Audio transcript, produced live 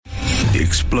The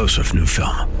explosive new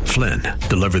film, Flynn,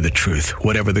 deliver the truth,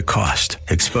 whatever the cost,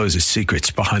 exposes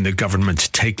secrets behind the government's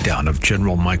takedown of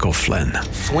General Michael Flynn.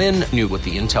 Flynn knew what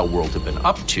the intel world had been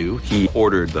up to. He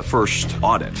ordered the first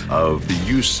audit of the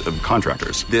use of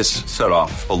contractors. This set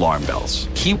off alarm bells.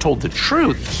 He told the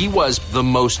truth. He was the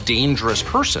most dangerous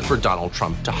person for Donald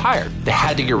Trump to hire. They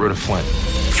had to get rid of Flynn.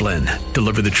 Flynn,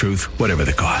 deliver the truth, whatever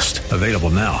the cost. Available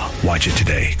now. Watch it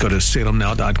today. Go to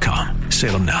salemnow.com.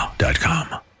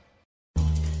 salemnow.com.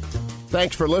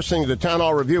 Thanks for listening to the Town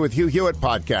Hall Review with Hugh Hewitt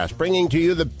podcast, bringing to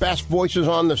you the best voices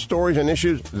on the stories and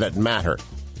issues that matter.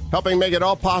 Helping make it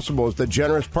all possible is the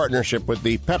generous partnership with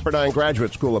the Pepperdine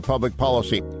Graduate School of Public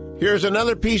Policy. Here's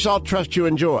another piece I'll trust you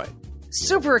enjoy.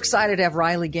 Super excited to have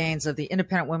Riley Gaines of the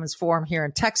Independent Women's Forum here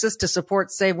in Texas to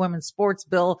support Save Women's Sports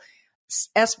Bill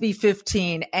SB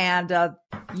 15. And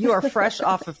you are fresh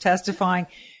off of testifying.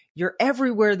 You're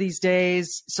everywhere these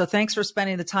days. So thanks for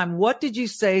spending the time. What did you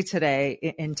say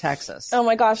today in Texas? Oh,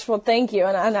 my gosh. Well, thank you.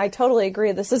 And I totally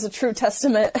agree. This is a true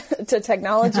testament to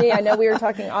technology. I know we were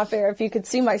talking off air. If you could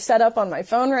see my setup on my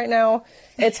phone right now,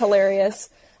 it's hilarious.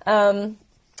 But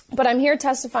I'm here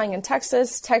testifying in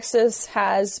Texas. Texas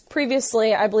has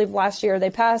previously, I believe last year,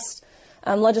 they passed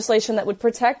legislation that would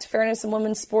protect fairness in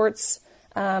women's sports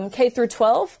K through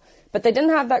 12. But they didn't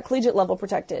have that collegiate level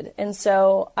protected. And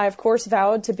so I, of course,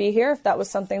 vowed to be here if that was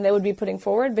something they would be putting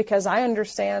forward, because I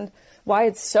understand why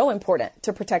it's so important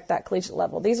to protect that collegiate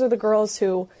level. These are the girls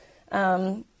who,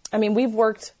 we've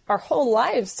worked our whole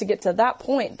lives to get to that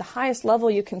point, the highest level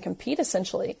you can compete,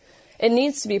 essentially. It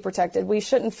needs to be protected. We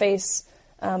shouldn't face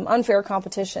unfair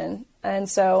competition. And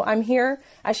so I'm here.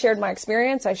 I shared my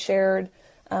experience. I shared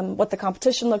what the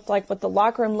competition looked like, what the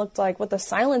locker room looked like, what the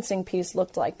silencing piece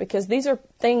looked like, because these are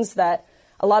things that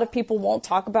a lot of people won't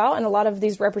talk about, and a lot of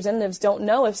these representatives don't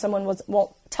know if someone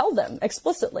won't tell them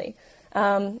explicitly.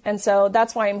 And so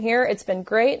that's why I'm here. It's been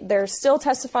great. They're still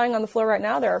testifying on the floor right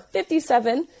now. There are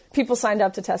 57 people signed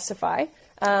up to testify.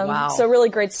 Wow. So really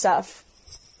great stuff.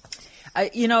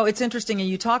 It's interesting. And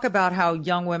you talk about how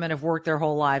young women have worked their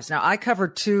whole lives. Now, I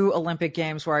covered 2 Olympic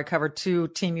Games where I covered 2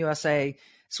 Team USA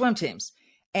swim teams.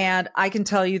 And I can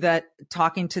tell you that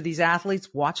talking to these athletes,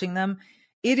 watching them,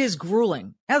 it is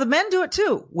grueling. Now, the men do it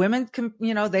too. Women can,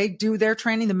 they do their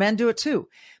training. The men do it too.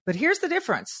 But here's the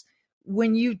difference.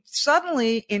 When you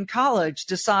suddenly in college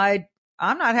decide,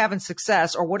 I'm not having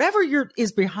success, or whatever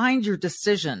is behind your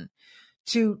decision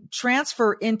to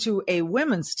transfer into a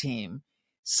women's team,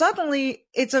 suddenly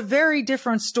it's a very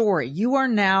different story. You are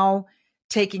now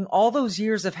taking all those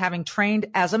years of having trained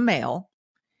as a male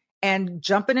and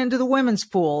jumping into the women's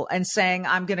pool and saying,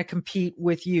 I'm going to compete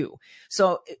with you.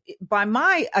 So by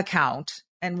my account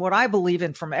and what I believe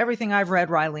in from everything I've read,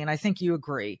 Riley, and I think you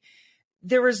agree,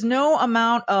 there is no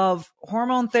amount of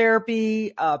hormone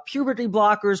therapy, puberty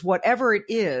blockers, whatever it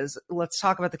is, let's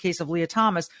talk about the case of Leah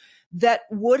Thomas, that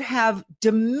would have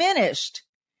diminished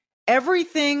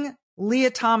everything Leah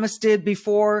Thomas did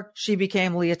before she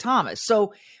became Leah Thomas.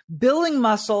 So building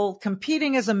muscle,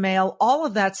 competing as a male, all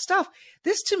of that stuff.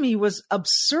 This to me was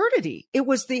absurdity. It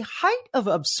was the height of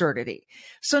absurdity.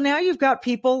 So now you've got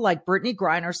people like Brittany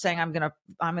Griner saying, I'm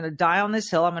going to die on this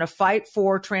hill. I'm going to fight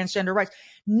for transgender rights.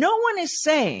 No one is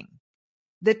saying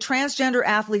that transgender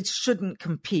athletes shouldn't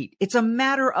compete. It's a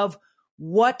matter of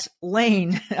what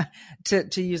lane,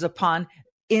 to use a pun,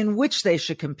 in which they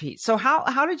should compete. So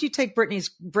how did you take Brittany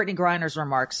Griner's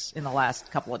remarks in the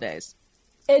last couple of days?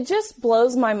 It just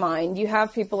blows my mind. You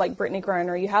have people like Brittany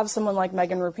Griner. You have someone like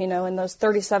Megan Rapinoe and those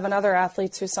 37 other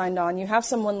athletes who signed on. You have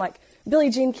someone like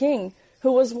Billie Jean King,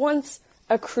 who was once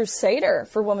a crusader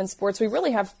for women's sports. We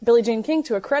really have Billie Jean King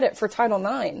to a credit for Title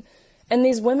IX. And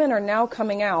these women are now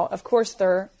coming out. Of course,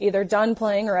 they're either done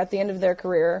playing or at the end of their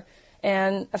career.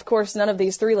 And, of course, none of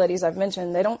these 3 ladies I've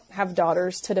mentioned, they don't have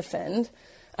daughters to defend.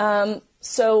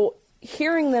 So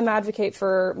hearing them advocate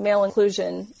for male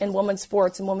inclusion in women's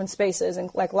sports and women's spaces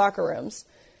and like locker rooms,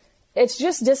 it's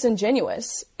just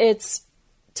disingenuous. It's,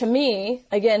 to me,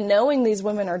 again, knowing these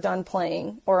women are done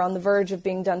playing or on the verge of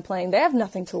being done playing, they have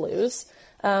nothing to lose.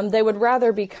 They would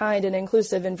rather be kind and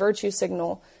inclusive and virtue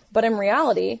signal. But in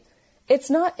reality, it's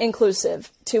not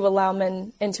inclusive to allow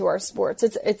men into our sports.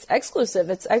 It's exclusive.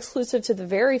 It's exclusive to the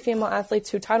very female athletes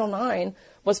who Title IX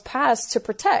was passed to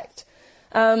protect.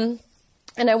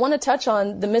 And I want to touch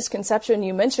on the misconception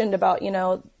you mentioned about,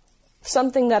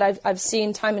 something that I've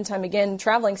seen time and time again,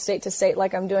 traveling state to state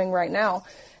like I'm doing right now,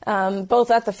 both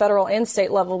at the federal and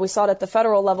state level. We saw it at the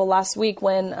federal level last week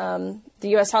when the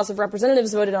U.S. House of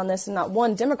Representatives voted on this and not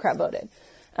one Democrat voted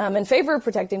in favor of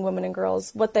protecting women and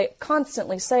girls. What they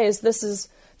constantly say is this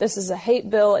is a hate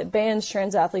bill. It bans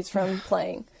trans athletes from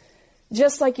playing.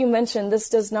 just like you mentioned, this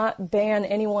does not ban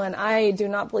anyone. I do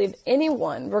not believe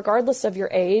anyone, regardless of your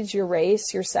age, your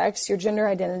race, your sex, your gender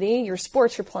identity, your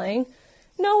sports you're playing,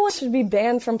 no one should be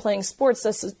banned from playing sports.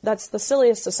 That's the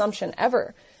silliest assumption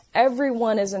ever.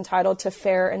 Everyone is entitled to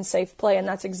fair and safe play, and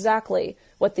that's exactly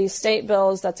what these state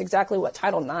bills, that's exactly what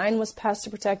Title IX was passed to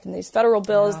protect, and these federal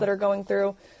bills that are going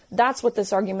through. That's what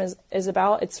this argument is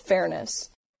about. It's fairness.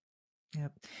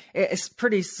 Yep. It's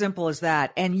pretty simple as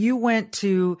that. And you went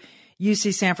to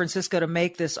UC San Francisco to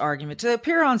make this argument, to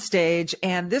appear on stage,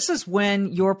 and this is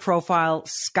when your profile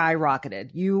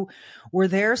skyrocketed. You were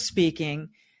there speaking.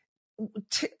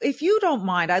 If you don't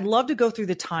mind, I'd love to go through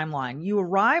the timeline. You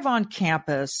arrive on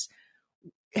campus.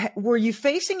 Were you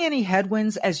facing any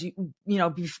headwinds as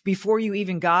before you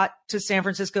even got to San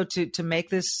Francisco to make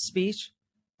this speech?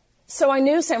 So I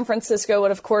knew San Francisco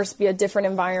would, of course, be a different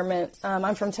environment.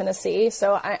 I'm from Tennessee,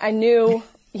 so I knew,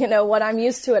 what I'm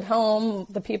used to at home,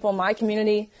 the people in my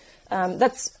community.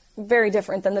 That's very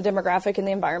different than the demographic and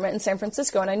the environment in San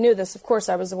Francisco. And I knew this, of course,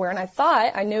 I was aware, and I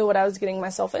thought I knew what I was getting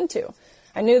myself into.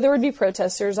 I knew there would be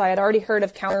protesters. I had already heard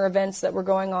of counter events that were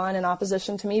going on in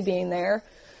opposition to me being there.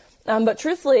 But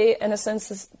truthfully, in a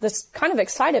sense, this kind of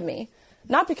excited me.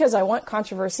 Not because I want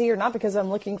controversy or not because I'm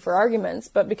looking for arguments,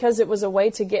 but because it was a way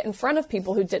to get in front of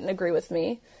people who didn't agree with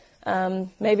me.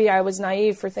 Maybe I was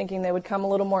naive for thinking they would come a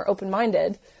little more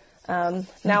open-minded.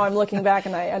 Now I'm looking back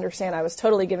and I understand I was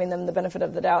totally giving them the benefit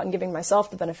of the doubt and giving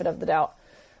myself the benefit of the doubt.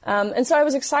 And so I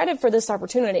was excited for this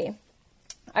opportunity.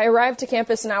 I arrived to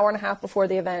campus an hour and a half before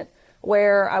the event,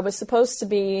 where I was supposed to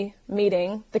be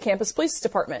meeting the campus police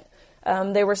department.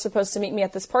 They were supposed to meet me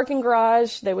at this parking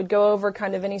garage. They would go over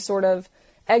kind of any sort of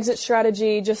exit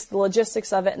strategy, just the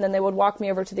logistics of it, and then they would walk me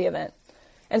over to the event.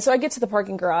 And so I get to the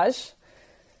parking garage.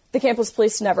 The campus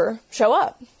police never show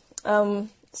up.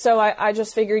 So I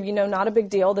just figured, not a big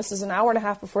deal. This is an hour and a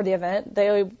half before the event.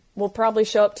 They will probably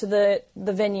show up to the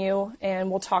venue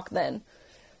and we'll talk then.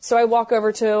 So I walk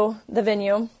over to the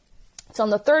venue. It's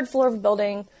on the third floor of a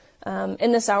building.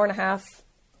 In this hour and a half,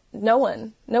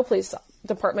 no police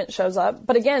department shows up.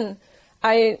 But again,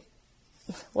 I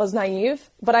was naive,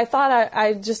 but I thought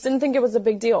I just didn't think it was a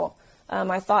big deal.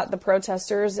 I thought the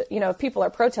protesters, if people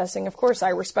are protesting, of course, I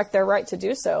respect their right to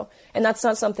do so. And that's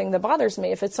not something that bothers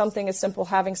me. If it's something as simple,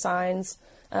 having signs,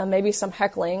 maybe some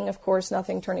heckling, of course,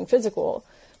 nothing turning physical.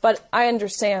 But I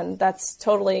understand that's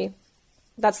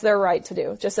their right to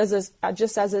do, just as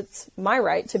it's my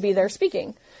right to be there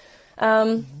speaking.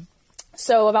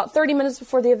 So about 30 minutes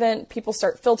before the event, people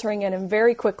start filtering in, and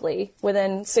very quickly,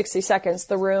 within 60 seconds,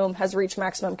 the room has reached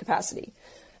maximum capacity.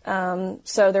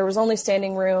 So there was only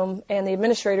standing room, and the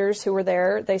administrators who were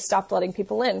there, they stopped letting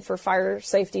people in for fire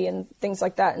safety and things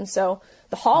like that. And so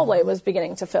the hallway was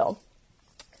beginning to fill.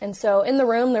 And so in the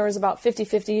room, there was about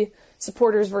 50-50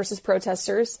 supporters versus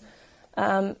protesters.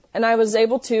 And I was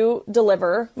able to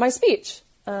deliver my speech.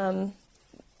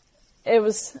 It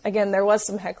was, again, there was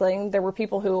some heckling. There were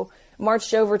people who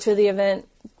marched over to the event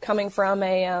coming from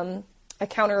a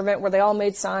counter event where they all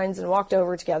made signs and walked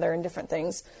over together and different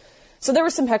things. So there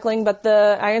was some heckling, but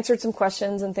I answered some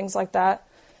questions and things like that.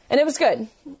 And it was good,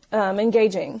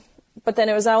 engaging. But then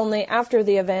it was only after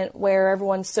the event where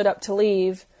everyone stood up to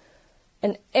leave,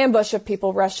 an ambush of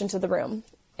people rushed into the room.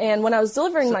 And when I was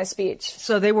delivering my speech...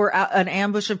 So they were an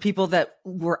ambush of people that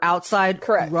were outside,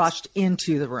 correct, rushed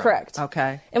into the room. Correct.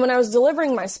 Okay. And when I was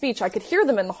delivering my speech, I could hear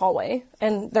them in the hallway,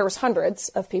 and there was hundreds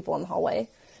of people in the hallway.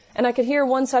 And I could hear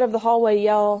one side of the hallway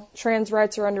yell, "Trans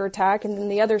rights are under attack," and then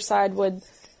the other side would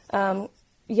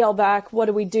yell back,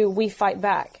 "What do? We fight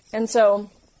back." And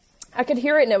so I could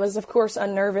hear it, and it was, of course,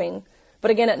 unnerving. But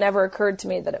again, it never occurred to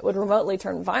me that it would remotely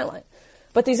turn violent.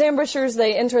 But these ambushers,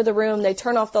 they enter the room, they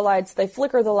turn off the lights, they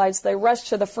flicker the lights, they rush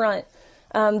to the front.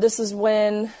 This is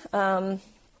when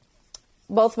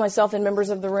both myself and members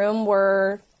of the room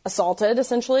were assaulted,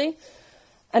 essentially.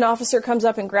 An officer comes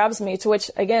up and grabs me, to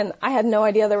which, again, I had no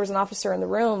idea there was an officer in the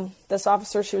room. This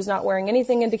officer, she was not wearing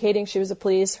anything indicating she was a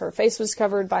police. Her face was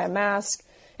covered by a mask.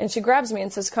 And she grabs me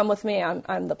and says, "Come with me,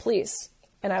 I'm the police."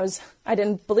 And I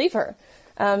didn't believe her.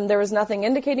 There was nothing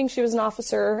indicating she was an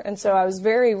officer, and so I was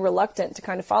very reluctant to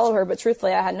kind of follow her, but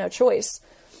truthfully, I had no choice.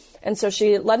 And so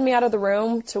she led me out of the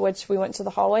room, to which we went to the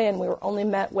hallway, and we were only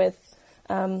met with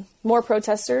more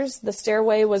protesters. The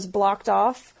stairway was blocked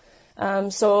off,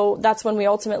 so that's when we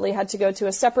ultimately had to go to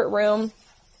a separate room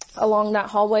along that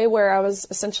hallway where I was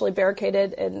essentially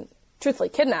barricaded and, truthfully,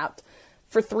 kidnapped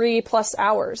for 3+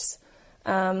 hours.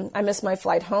 I missed my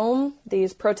flight home.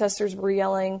 These protesters were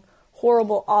yelling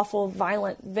horrible, awful,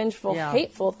 violent, vengeful,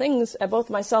 hateful things at both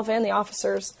myself and the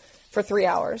officers for 3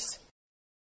 hours.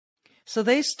 So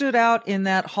they stood out in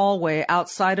that hallway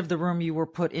outside of the room you were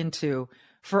put into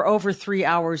for over 3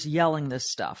 hours yelling this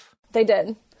stuff. They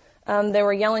did. They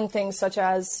were yelling things such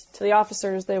as, to the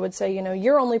officers, they would say,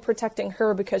 you're only protecting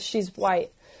her because she's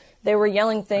white. They were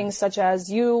yelling things such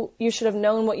as, you should have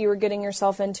known what you were getting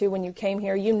yourself into when you came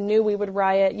here. You knew we would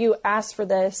riot. You asked for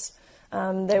this.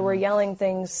 They were yelling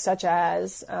things such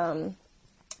as,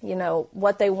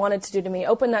 what they wanted to do to me.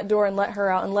 Open that door and let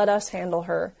her out and let us handle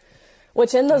her.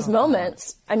 Which in those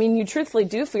moments, you truthfully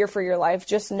do fear for your life,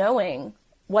 just knowing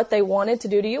what they wanted to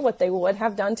do to you, what they would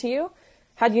have done to you,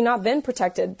 had you not been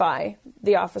protected by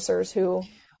the officers who...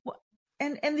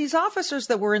 And these officers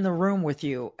that were in the room with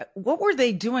you, what were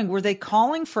they doing? Were they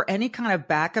calling for any kind of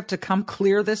backup to come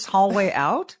clear this hallway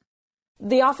out?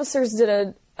 The officers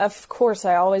did of course,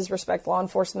 I always respect law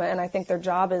enforcement, and I think their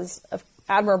job is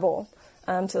admirable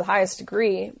to the highest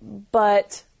degree.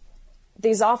 But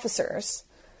these officers,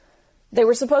 they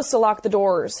were supposed to lock the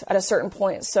doors at a certain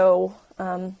point so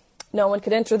no one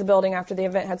could enter the building after the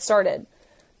event had started.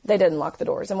 They didn't lock the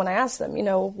doors. And when I asked them,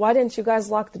 why didn't you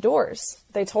guys lock the doors?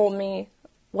 They told me,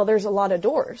 well, there's a lot of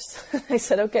doors. I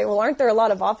said, okay, well, aren't there a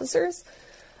lot of officers?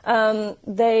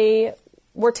 They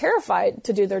were terrified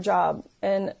to do their job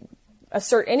and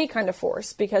assert any kind of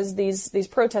force because these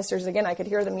protesters, again, I could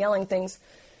hear them yelling things.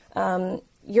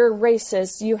 You're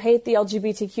racist. You hate the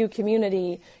LGBTQ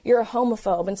community. You're a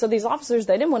homophobe. And so these officers,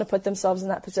 they didn't want to put themselves in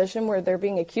that position where they're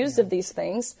being accused of these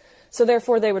things. So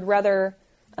therefore, they would rather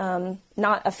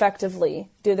not effectively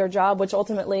do their job, which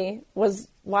ultimately was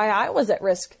why I was at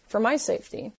risk for my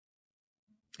safety.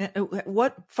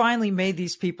 What finally made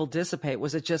these people dissipate?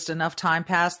 Was it just enough time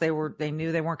passed? They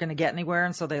knew they weren't going to get anywhere,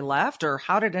 and so they left, or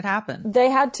how did it happen?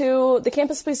 The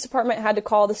campus police department had to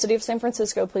call the city of San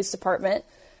Francisco police department.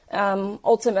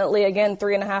 Ultimately, again,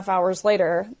 3.5 hours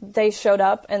later, they showed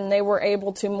up and they were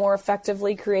able to more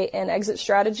effectively create an exit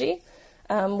strategy.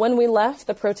 When we left,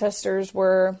 the protesters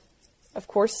were, of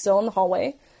course, still in the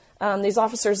hallway. These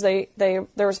officers, there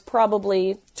was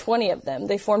probably 20 of them.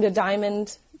 They formed a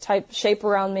diamond type shape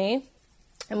around me,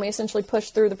 and we essentially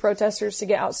pushed through the protesters to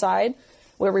get outside,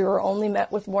 where we were only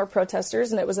met with more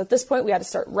protesters. And it was at this point we had to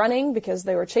start running because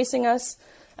they were chasing us.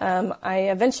 I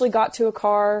eventually got to a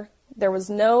car. There was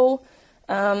no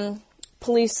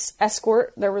police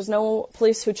escort. There was no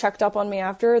police who checked up on me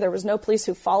after. There was no police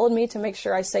who followed me to make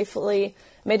sure I safely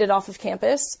made it off of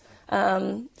campus.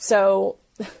 So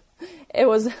it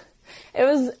was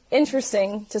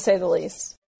interesting, to say the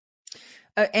least.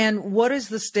 And what is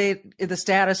the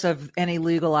status of any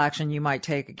legal action you might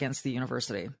take against the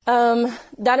university?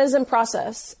 That is in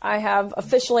process. I have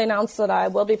officially announced that I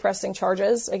will be pressing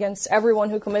charges against everyone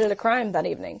who committed a crime that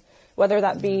evening, whether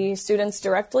that be students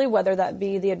directly, whether that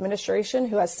be the administration,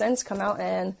 who has since come out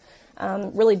and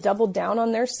really doubled down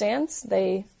on their stance.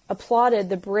 They applauded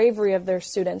the bravery of their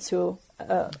students who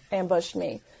ambushed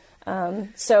me.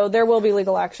 So there will be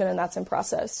legal action, and that's in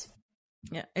process.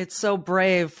 Yeah, it's so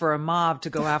brave for a mob to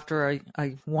go after a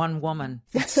one woman.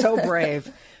 It's so brave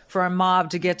for a mob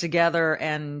to get together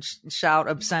and shout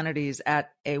obscenities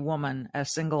at a woman, a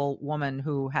single woman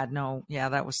who had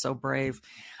that was so brave.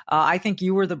 I think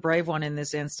you were the brave one in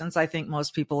this instance. I think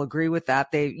most people agree with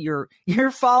that. Your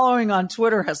following on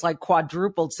Twitter has like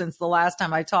quadrupled since the last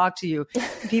time I talked to you.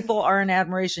 People are in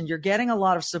admiration. You're getting a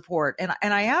lot of support. And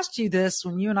I asked you this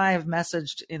when you and I have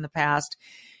messaged in the past,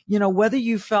 whether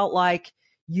you felt like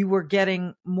you were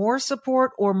getting more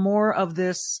support or more of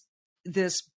this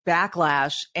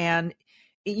backlash. And,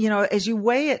 as you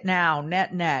weigh it now,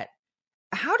 net,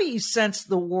 how do you sense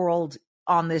the world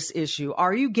on this issue?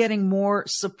 Are you getting more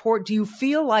support? Do you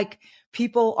feel like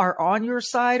people are on your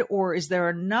side, or is there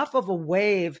enough of a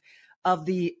wave of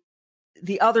the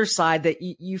other side that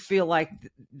you feel like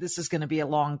this is going to be a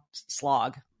long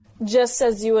slog? Just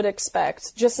as you would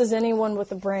expect, just as anyone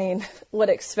with a brain would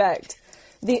expect,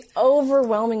 the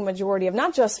overwhelming majority of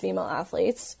not just female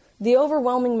athletes, the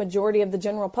overwhelming majority of the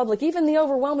general public, even the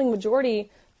overwhelming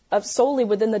majority of solely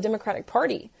within the Democratic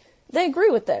Party, they agree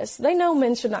with this. They know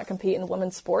men should not compete in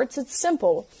women's sports. It's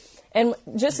simple. And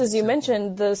just as you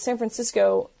mentioned, the San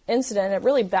Francisco incident, it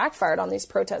really backfired on these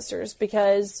protesters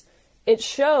because it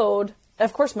showed,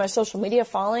 of course, my social media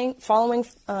following it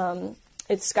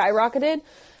skyrocketed.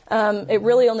 It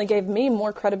really only gave me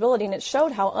more credibility, and it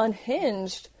showed how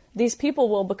unhinged these people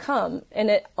will become. And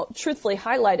it truthfully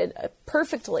highlighted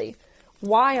perfectly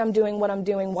why I'm doing what I'm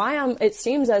doing, it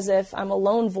seems as if I'm a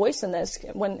lone voice in this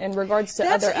in regards to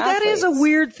other athletes. That is a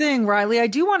weird thing, Riley. I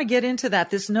do want to get into that,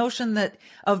 this notion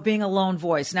of being a lone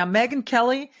voice. Now, Megyn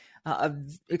Kelly, a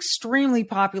extremely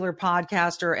popular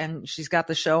podcaster, and she's got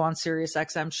the show on Sirius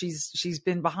XM. She's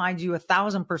been behind you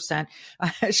 1,000%.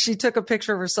 She took a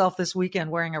picture of herself this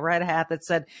weekend wearing a red hat that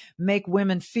said, "Make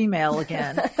women female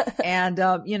again." And,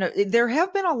 there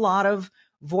have been a lot of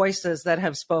voices that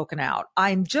have spoken out.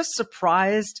 I'm just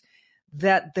surprised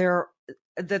that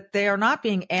they are not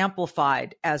being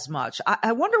amplified as much.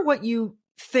 I wonder what you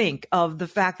think of the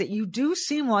fact that you do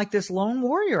seem like this lone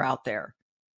warrior out there.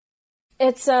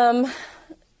 It's,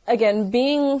 again,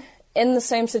 being in the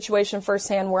same situation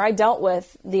firsthand where I dealt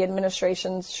with the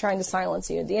administrations trying to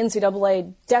silence you, the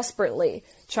NCAA desperately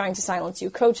trying to silence you,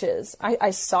 coaches.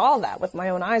 I saw that with my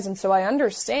own eyes, and so I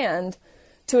understand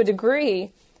to a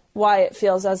degree why it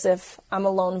feels as if I'm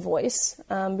a lone voice,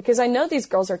 because I know these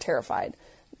girls are terrified.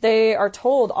 They are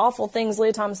told awful things.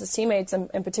 Leah Thomas's teammates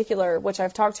in particular, which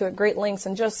I've talked to at great lengths,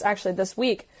 and just actually this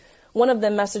week, one of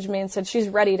them messaged me and said she's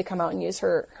ready to come out and use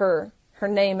her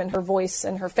name and her voice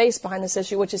and her face behind this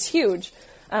issue, which is huge.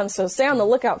 So stay on the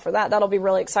lookout for that. That'll be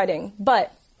really exciting.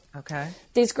 But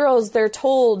these girls, they're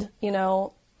told,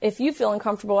 if you feel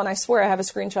uncomfortable, and I swear I have a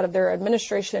screenshot of their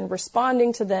administration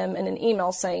responding to them in an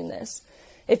email saying this.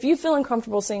 If you feel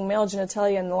uncomfortable seeing male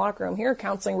genitalia in the locker room, here are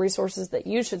counseling resources that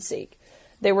you should seek.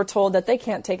 They were told that they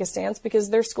can't take a stance because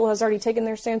their school has already taken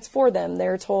their stance for them.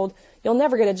 They're told, you'll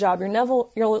never get a job.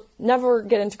 You'll never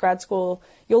get into grad school.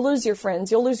 You'll lose your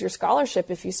friends. You'll lose your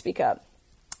scholarship if you speak up.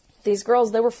 These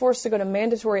girls, they were forced to go to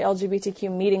mandatory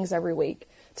LGBTQ meetings every week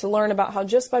to learn about how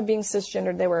just by being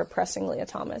cisgendered, they were oppressing Leah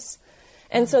Thomas.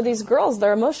 And so these girls,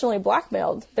 they're emotionally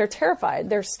blackmailed. They're terrified.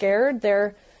 They're scared.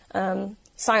 They're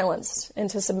silenced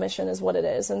into submission is what it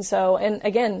is. And so, and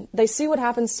again, they see what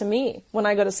happens to me when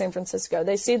I go to San Francisco.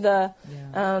 They see the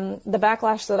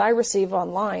backlash that I receive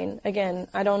online. Again,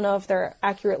 I don't know if they're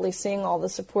accurately seeing all the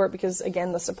support because,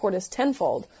 again, the support is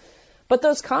tenfold. But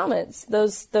those comments,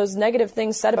 those negative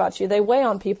things said about you, they weigh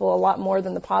on people a lot more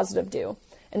than the positive do.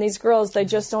 And these girls, they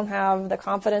just don't have the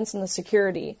confidence and the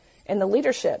security and the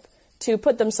leadership to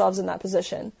put themselves in that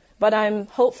position. But I'm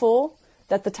hopeful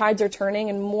that the tides are turning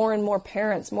and more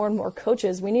parents, more and more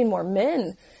coaches, we need more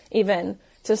men even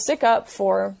to stick up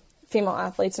for female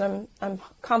athletes. And I'm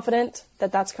confident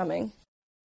that that's coming.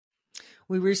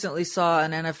 We recently saw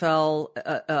an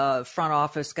NFL front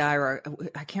office guy, or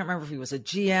I can't remember if he was a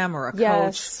GM or a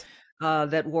coach,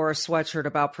 that wore a sweatshirt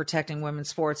about protecting women's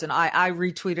sports. And I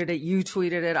retweeted it. You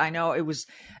tweeted it. I know it was,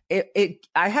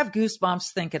 I have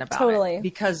goosebumps thinking about it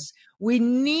because we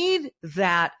need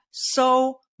that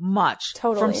so much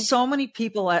from so many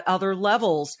people at other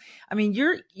levels. I mean,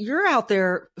 you're out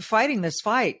there fighting this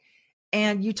fight,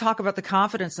 and you talk about the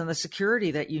confidence and the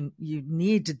security that you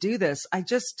need to do this. I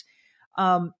just,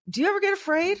 do you ever get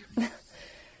afraid?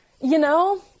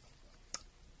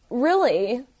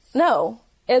 Really, no.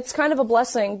 It's kind of a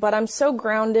blessing, but I'm so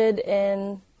grounded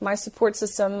in my support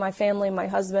system, my family, my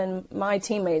husband, my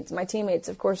teammates. My teammates,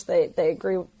 of course, they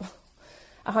agree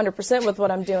 100% with what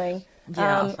I'm doing.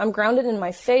 Yeah. I'm grounded in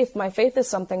my faith. My faith is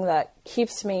something that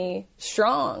keeps me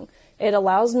strong. It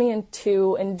allows me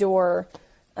to endure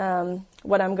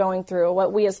what I'm going through,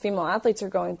 what we as female athletes are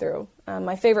going through.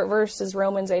 My favorite verse is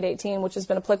Romans 8:18, which has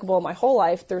been applicable my whole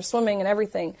life through swimming and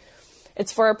everything.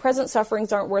 It's for our present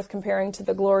sufferings aren't worth comparing to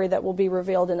the glory that will be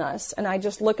revealed in us. And I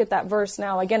just look at that verse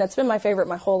now. Again, it's been my favorite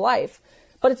my whole life.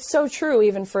 But it's so true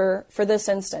even for this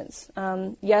instance.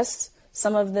 Yes,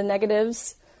 some of the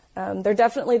negatives, they're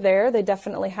definitely there. They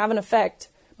definitely have an effect.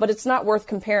 But it's not worth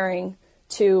comparing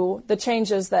to the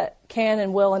changes that can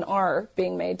and will and are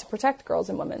being made to protect girls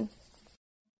and women.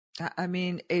 I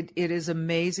mean, it is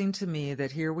amazing to me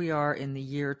that here we are in the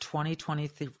year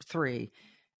 2023,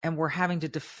 and we're having to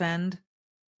defend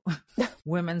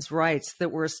women's rights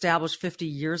that were established 50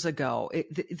 years ago.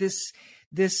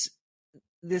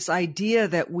 This idea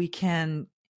that we can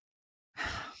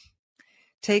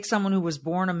take someone who was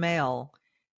born a male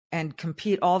and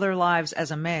compete all their lives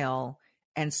as a male,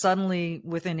 and suddenly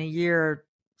within a year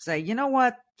say, you know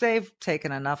what, they've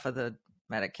taken enough of the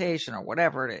medication or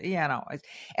whatever,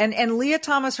 and Leah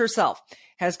Thomas herself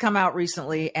has come out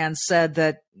recently and said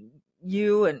that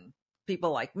you and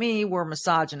people like me were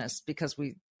misogynists because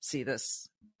we see this,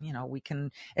 we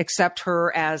can accept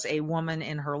her as a woman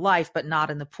in her life, but not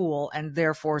in the pool. And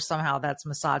therefore somehow that's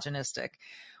misogynistic.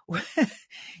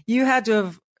 You had to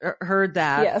have heard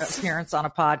that appearance on a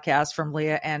podcast from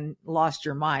Leah and lost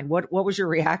your mind. What was your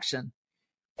reaction?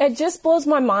 It just blows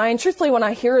my mind. Truthfully, when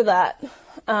I hear that,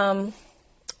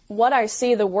 what I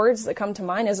see, the words that come to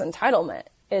mind is entitlement.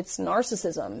 It's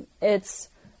narcissism. It's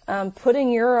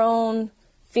putting your own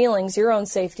feelings, your own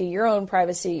safety, your own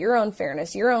privacy, your own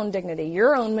fairness, your own dignity,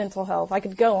 your own mental health. I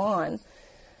could go on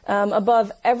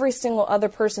above every single other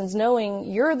person's, knowing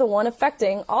you're the one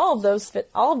affecting all of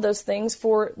those things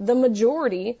for the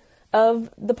majority of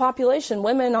the population.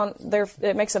 Women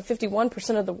it makes up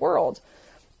 51% of the world.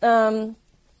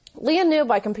 Leah knew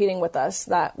by competing with us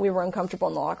that we were uncomfortable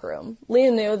in the locker room.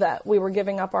 Leah knew that we were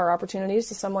giving up our opportunities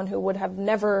to someone who would have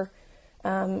never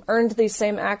earned these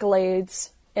same accolades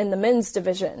in the men's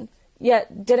division,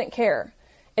 yet didn't care.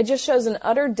 It just shows an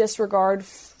utter disregard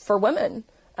for women.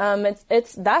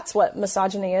 That's what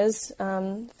misogyny is.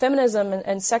 Feminism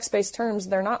and sex-based terms,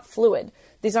 they're not fluid.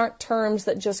 These aren't terms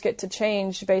that just get to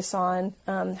change based on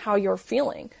how you're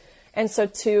feeling. And so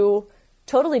to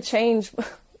totally change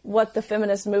what the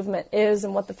feminist movement is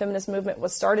and what the feminist movement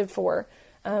was started for,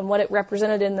 what it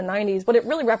represented in the 90s, what it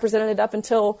really represented up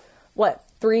until,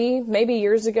 3 maybe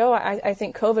years ago. I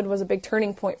think COVID was a big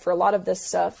turning point for a lot of this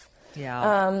stuff. Yeah,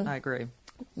 I agree.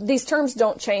 These terms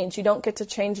don't change. You don't get to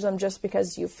change them just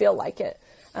because you feel like it.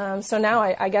 So now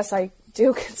I guess I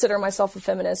do consider myself a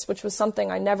feminist, which was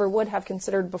something I never would have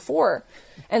considered before.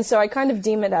 And so I kind of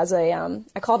deem it as I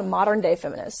call it a modern day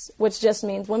feminist, which just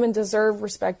means women deserve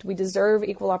respect. We deserve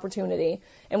equal opportunity,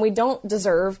 and we don't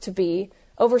deserve to be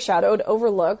overshadowed,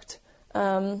 overlooked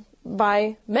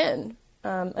by men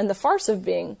and the farce of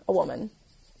being a woman.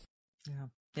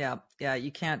 Yeah.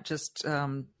 You can't just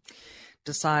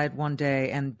decide one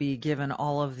day and be given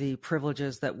all of the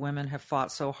privileges that women have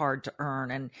fought so hard to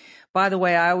earn. And by the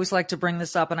way, I always like to bring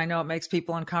this up, and I know it makes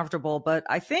people uncomfortable, but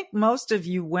I think most of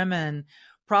you women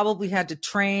probably had to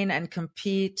train and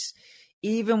compete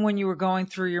even when you were going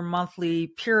through your monthly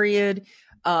period.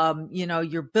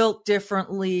 You're built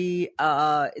differently.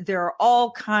 There are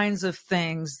all kinds of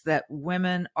things that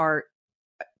women are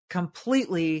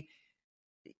completely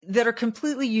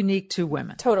unique to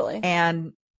women. Totally.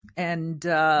 And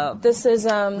this is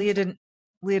Leah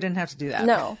didn't have to do that.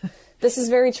 No, this is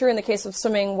very true in the case of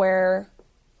swimming, where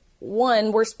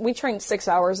we train 6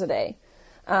 hours a day,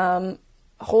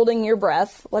 holding your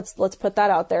breath. Let's put that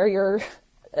out there. You're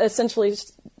essentially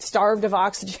starved of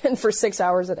oxygen for 6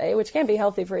 hours a day, which can be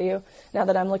healthy for you now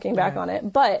that I'm looking back on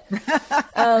it. But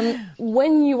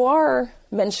when you are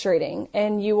menstruating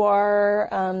and you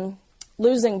are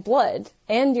losing blood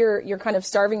and you're kind of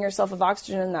starving yourself of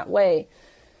oxygen in that way,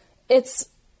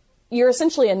 you're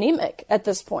essentially anemic at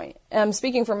this point.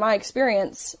 Speaking from my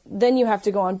experience, then you have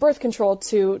to go on birth control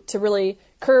to really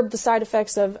curb the side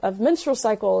effects of menstrual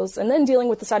cycles, and then dealing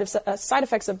with the side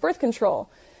effects of birth control.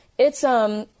 There's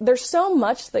so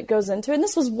much that goes into it. And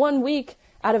this was 1 week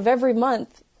out of every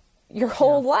month, your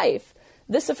whole life.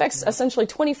 This affects essentially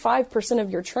 25%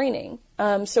 of your training.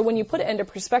 So when you put it into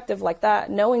perspective like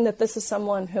that, knowing that this is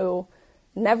someone who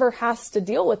never has to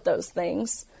deal with those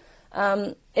things,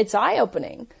 it's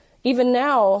eye-opening. Even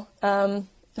now, in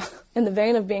the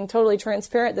vein of being totally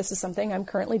transparent, this is something I'm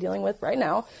currently dealing with right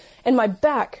now. And my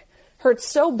back hurts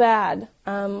so bad,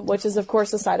 which is, of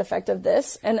course, a side effect of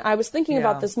this. And I was thinking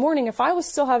about this morning, if I was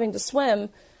still having to swim,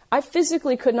 I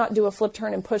physically could not do a flip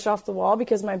turn and push off the wall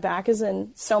because my back is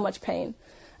in so much pain.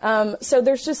 So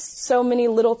there's just so many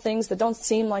little things that don't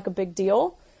seem like a big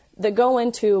deal that go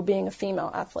into being a female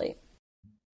athlete.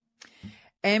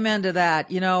 Amen to that.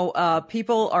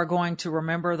 People are going to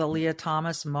remember the Leah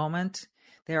Thomas moment.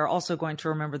 They are also going to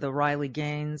remember the Riley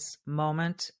Gaines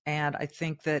moment. And I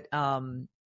think that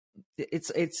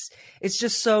it's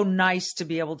just so nice to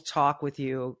be able to talk with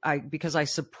you because I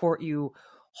support you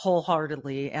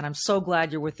wholeheartedly. And I'm so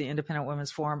glad you're with the Independent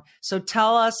Women's Forum. So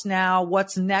tell us now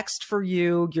what's next for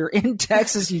you. You're in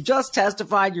Texas. You just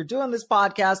testified. You're doing this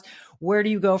podcast. Where do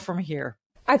you go from here?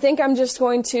 I think I'm just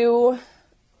going to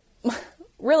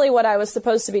really what I was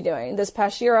supposed to be doing. This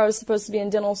past year, I was supposed to be in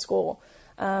dental school.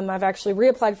 I've actually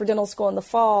reapplied for dental school in the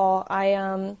fall.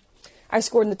 I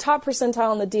scored in the top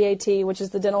percentile on the DAT, which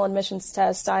is the dental admissions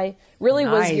test. I really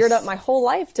was geared up my whole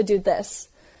life to do this.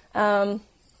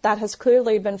 That has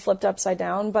clearly been flipped upside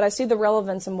down, but I see the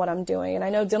relevance in what I'm doing, and I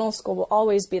know dental school will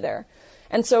always be there.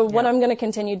 And so what I'm going to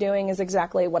continue doing is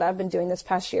exactly what I've been doing this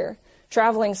past year,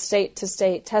 traveling state to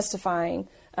state, testifying.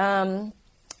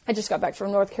 I just got back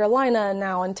from North Carolina and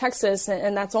now in Texas,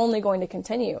 and that's only going to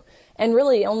continue. And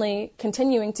really only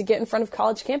continuing to get in front of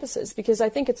college campuses, because I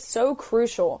think it's so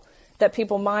crucial that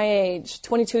people my age,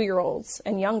 22-year-olds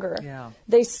and younger,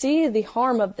 they see the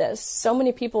harm of this. So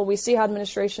many people, we see how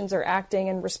administrations are acting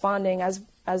and responding as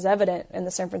evident in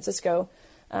the San Francisco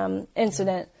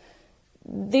incident.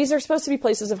 These are supposed to be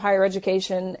places of higher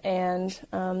education and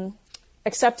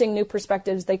accepting new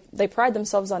perspectives. They pride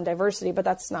themselves on diversity, but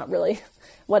that's not really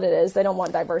what it is. They don't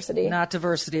want diversity. Not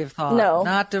diversity of thought. No.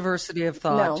 Not diversity of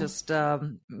thought. No. Just,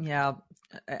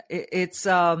 it's...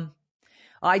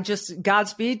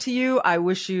 Godspeed to you. I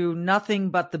wish you nothing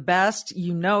but the best.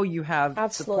 You know, you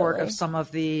have support of some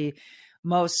of the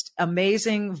most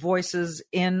amazing voices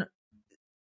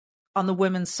on the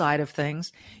women's side of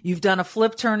things. You've done a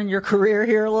flip turn in your career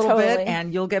here a little bit,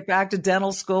 and you'll get back to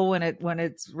dental school when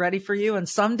it's ready for you. And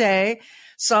someday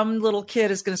some little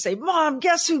kid is going to say, Mom,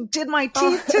 guess who did my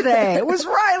teeth today? It was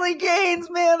Riley Gaines,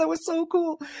 man. That was so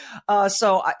cool.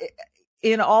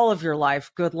 In all of your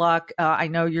life, good luck. I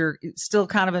know you're still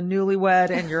kind of a newlywed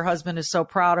and your husband is so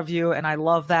proud of you. And I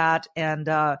love that. And,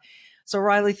 so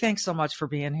Riley, thanks so much for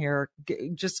being here.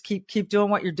 Just keep doing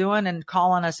what you're doing and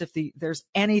call on us if there's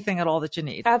anything at all that you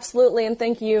need. Absolutely. And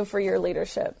thank you for your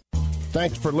leadership.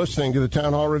 Thanks for listening to the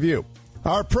Town Hall Review.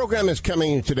 Our program is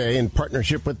coming today in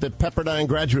partnership with the Pepperdine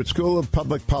Graduate School of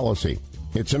Public Policy.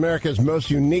 It's America's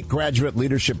most unique graduate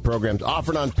leadership programs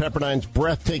offered on Pepperdine's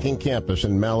breathtaking campus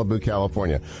in Malibu,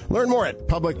 California. Learn more at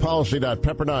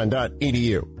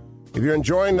publicpolicy.pepperdine.edu. If you're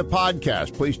enjoying the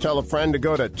podcast, please tell a friend to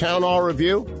go to Town Hall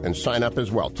Review and sign up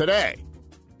as well today.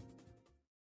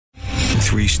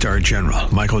 3-star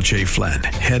General Michael J. Flynn,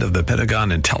 head of the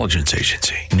Pentagon Intelligence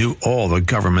Agency, knew all the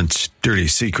government's dirty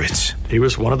secrets. He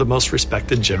was one of the most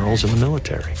respected generals in the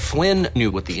military. Flynn knew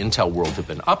what the intel world had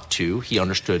been up to. He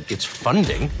understood its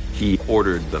funding. He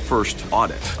ordered the first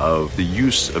audit of the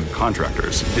use of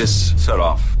contractors. This set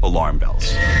off alarm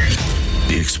bells.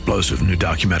 The explosive new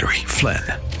documentary, Flynn,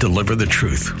 Deliver the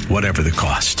Truth, Whatever the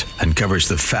Cost, uncovers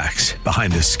the facts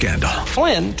behind this scandal.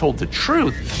 Flynn told the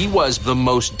truth. He was the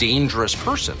most dangerous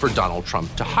person for Donald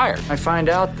Trump to hire. I find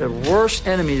out the worst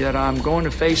enemy that I'm going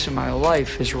to face in my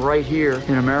life is right here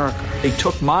in America. They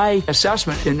took my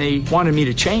assessment and they wanted me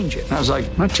to change it. And I was like,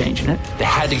 I'm not changing it. They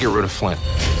had to get rid of Flynn.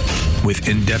 With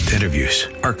in-depth interviews,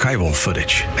 archival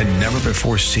footage, and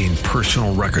never-before-seen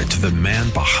personal records of the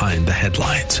man behind the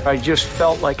headlines. I just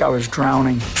felt like I was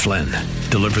drowning. Flynn,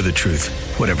 Deliver the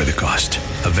Truth, Whatever the Cost.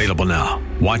 Available now.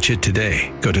 Watch it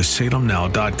today. Go to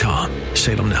salemnow.com.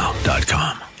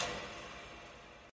 salemnow.com.